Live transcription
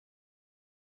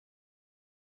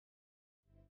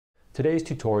Today's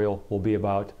tutorial will be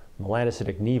about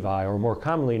melanocytic nevi, or more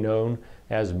commonly known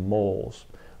as moles.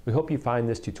 We hope you find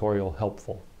this tutorial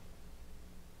helpful.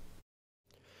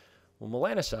 Well,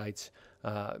 melanocytes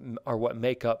are what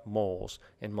make up moles,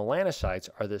 and melanocytes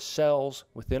are the cells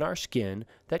within our skin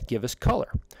that give us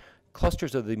color.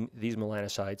 Clusters of these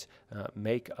melanocytes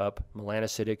make up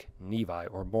melanocytic nevi,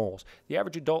 or moles. The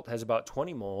average adult has about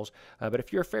 20 moles, but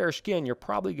if you're fair skin, you're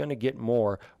probably going to get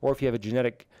more, or if you have a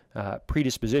genetic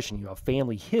predisposition, a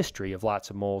family history of lots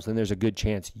of moles, then there's a good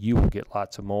chance you will get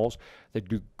lots of moles. The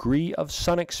degree of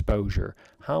sun exposure,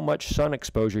 how much sun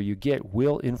exposure you get,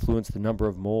 will influence the number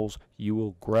of moles you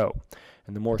will grow.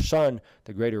 And the more sun,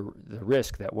 the greater the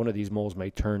risk that one of these moles may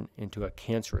turn into a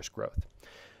cancerous growth.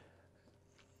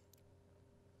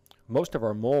 Most of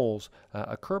our moles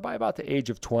occur by about the age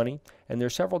of 20, and there are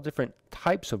several different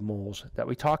types of moles that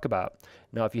we talk about.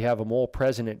 Now, if you have a mole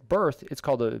present at birth, it's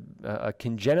called a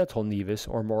congenital nevus,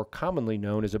 or more commonly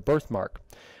known as a birthmark.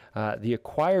 The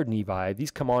acquired nevi,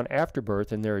 these come on after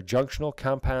birth, and they're a junctional,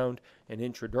 compound, and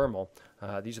intradermal.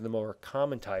 These are the more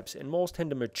common types, and moles tend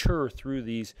to mature through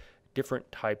these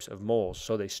different types of moles.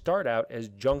 So they start out as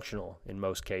junctional in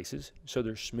most cases, so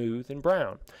they're smooth and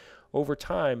brown. Over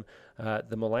time,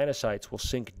 the melanocytes will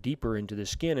sink deeper into the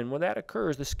skin, and when that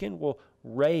occurs, the skin will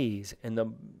raise, and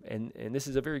this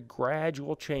is a very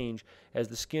gradual change. As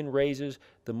the skin raises,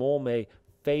 the mole may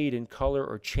fade in color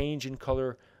or change in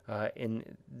color, and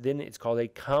then it's called a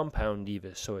compound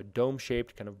nevus. So a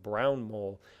dome-shaped kind of brown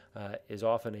mole is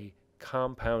often a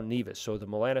compound nevus. So the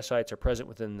melanocytes are present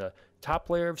within the top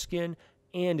layer of skin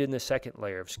and in the second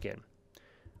layer of skin.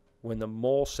 When the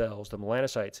mole cells, the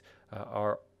melanocytes,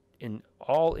 are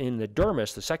all in the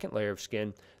dermis, the second layer of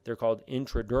skin, they're called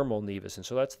intradermal nevus, and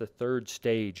so that's the third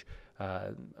stage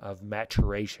of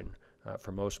maturation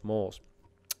for most moles.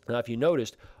 Now, if you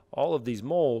noticed, all of these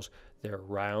moles, they're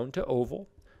round to oval,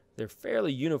 they're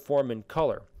fairly uniform in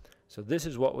color, so this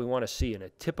is what we want to see in a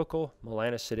typical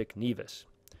melanocytic nevus.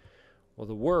 Well,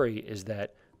 the worry is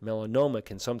that melanoma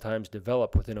can sometimes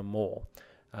develop within a mole.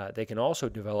 They can also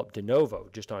develop de novo,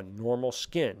 just on normal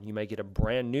skin. You may get a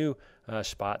brand new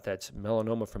spot that's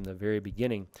melanoma from the very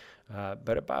beginning,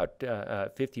 but about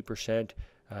 50%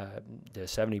 to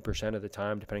 70% of the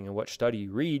time, depending on what study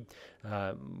you read,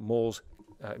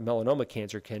 melanoma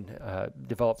cancer can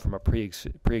develop from a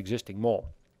pre-existing mole.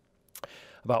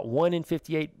 About 1 in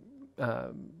 58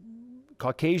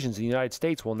 Caucasians in the United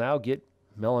States will now get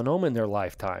melanoma in their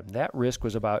lifetime. That risk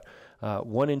was about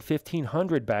 1 in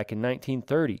 1,500 back in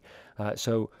 1930.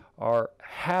 So our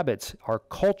habits, our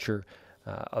culture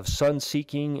of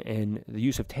sun-seeking and the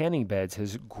use of tanning beds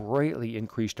has greatly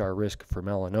increased our risk for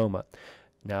melanoma.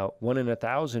 Now, 1 in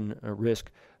 1,000 risk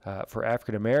for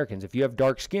African Americans. If you have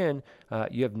dark skin,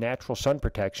 you have natural sun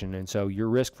protection, and so your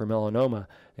risk for melanoma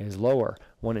is lower.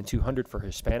 1 in 200 for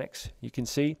Hispanics, you can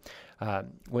see.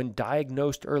 When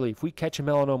diagnosed early, if we catch a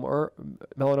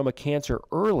melanoma cancer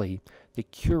early, the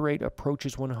cure rate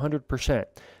approaches 100%.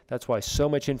 That's why so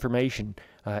much information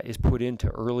is put into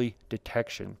early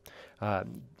detection.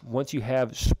 Once you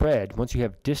have spread, once you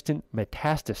have distant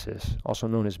metastasis, also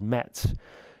known as METs,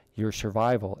 your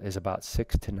survival is about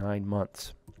 6 to 9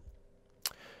 months.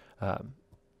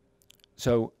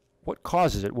 So what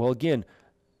causes it? Well, again,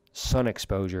 sun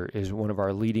exposure is one of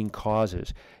our leading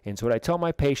causes. And so what I tell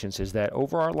my patients is that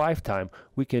over our lifetime,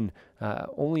 we can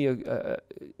only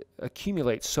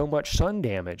accumulate so much sun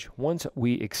damage. Once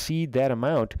we exceed that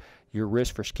amount, your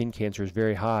risk for skin cancer is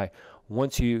very high.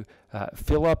 Once you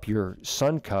fill up your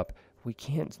sun cup, we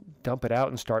can't dump it out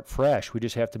and start fresh. We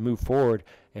just have to move forward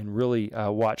and really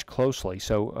watch closely.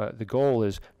 So the goal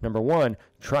is, number one,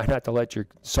 try not to let your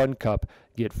sun cup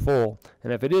get full.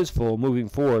 And if it is full, moving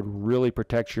forward really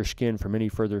protects your skin from any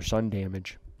further sun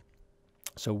damage.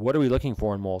 So what are we looking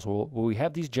for in moles? Well, we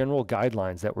have these general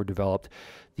guidelines that were developed,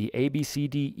 the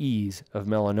ABCDEs of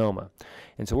melanoma.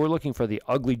 And so we're looking for the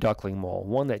ugly duckling mole,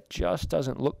 one that just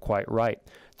doesn't look quite right,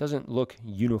 doesn't look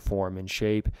uniform in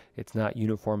shape, it's not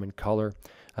uniform in color,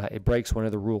 it breaks one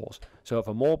of the rules. So if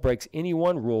a mole breaks any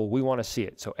one rule, we want to see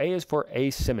it. So A is for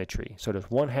asymmetry. So does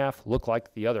one half look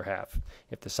like the other half?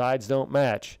 If the sides don't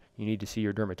match, you need to see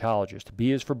your dermatologist.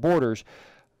 B is for borders,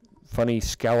 funny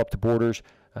scalloped borders.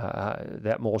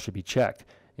 That mole should be checked.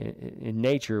 In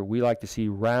nature, we like to see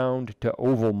round to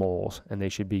oval moles, and they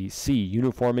should be C,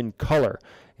 uniform in color,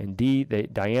 and D,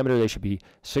 diameter, they should be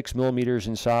 6 millimeters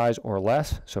in size or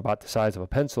less, so about the size of a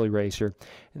pencil eraser,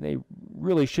 and they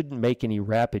really shouldn't make any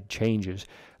rapid changes,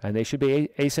 and they should be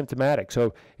asymptomatic.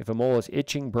 So if a mole is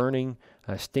itching, burning,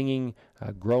 stinging,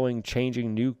 growing,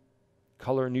 changing, new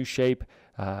color, new shape,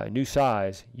 new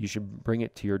size, you should bring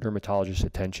it to your dermatologist's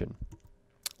attention.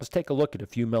 Let's take a look at a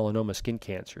few melanoma skin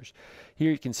cancers.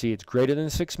 Here you can see it's greater than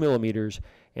 6 millimeters,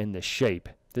 and the shape.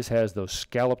 This has those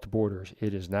scalloped borders.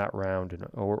 It is not round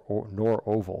nor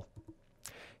oval.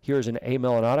 Here's an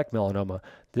amelanotic melanoma.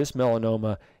 This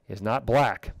melanoma is not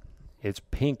black. It's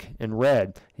pink and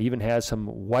red. It even has some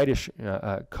whitish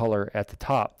color at the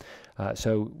top.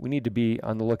 So we need to be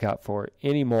on the lookout for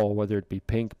any mole, whether it be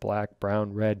pink, black,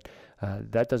 brown, red.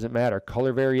 That doesn't matter.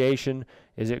 Color variation,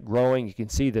 is it growing? You can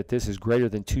see that this is greater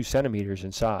than 2 centimeters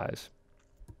in size.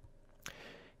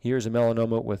 Here's a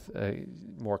melanoma with a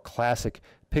more classic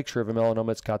picture of a melanoma.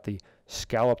 It's got the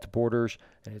scalloped borders,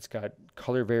 and it's got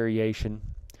color variation.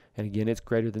 And again, it's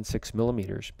greater than 6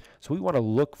 millimeters. So we want to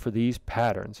look for these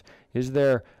patterns. Is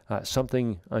there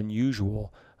something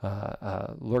unusual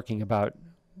lurking about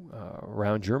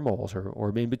around your moles,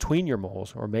 or in between your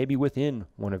moles, or maybe within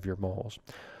one of your moles?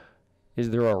 Is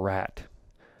there a rat?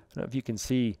 I don't know if you can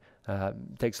see,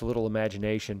 takes a little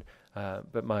imagination,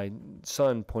 but my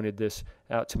son pointed this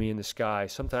out to me in the sky.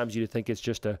 Sometimes you'd think it's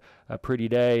just a pretty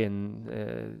day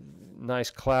and nice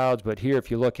clouds, but here,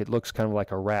 if you look, it looks kind of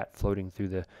like a rat floating through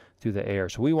the air.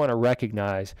 So we want to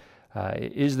recognize,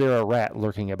 is there a rat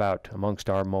lurking about amongst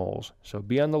our moles? So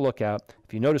be on the lookout.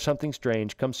 If you notice something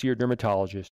strange, come see your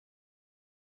dermatologist.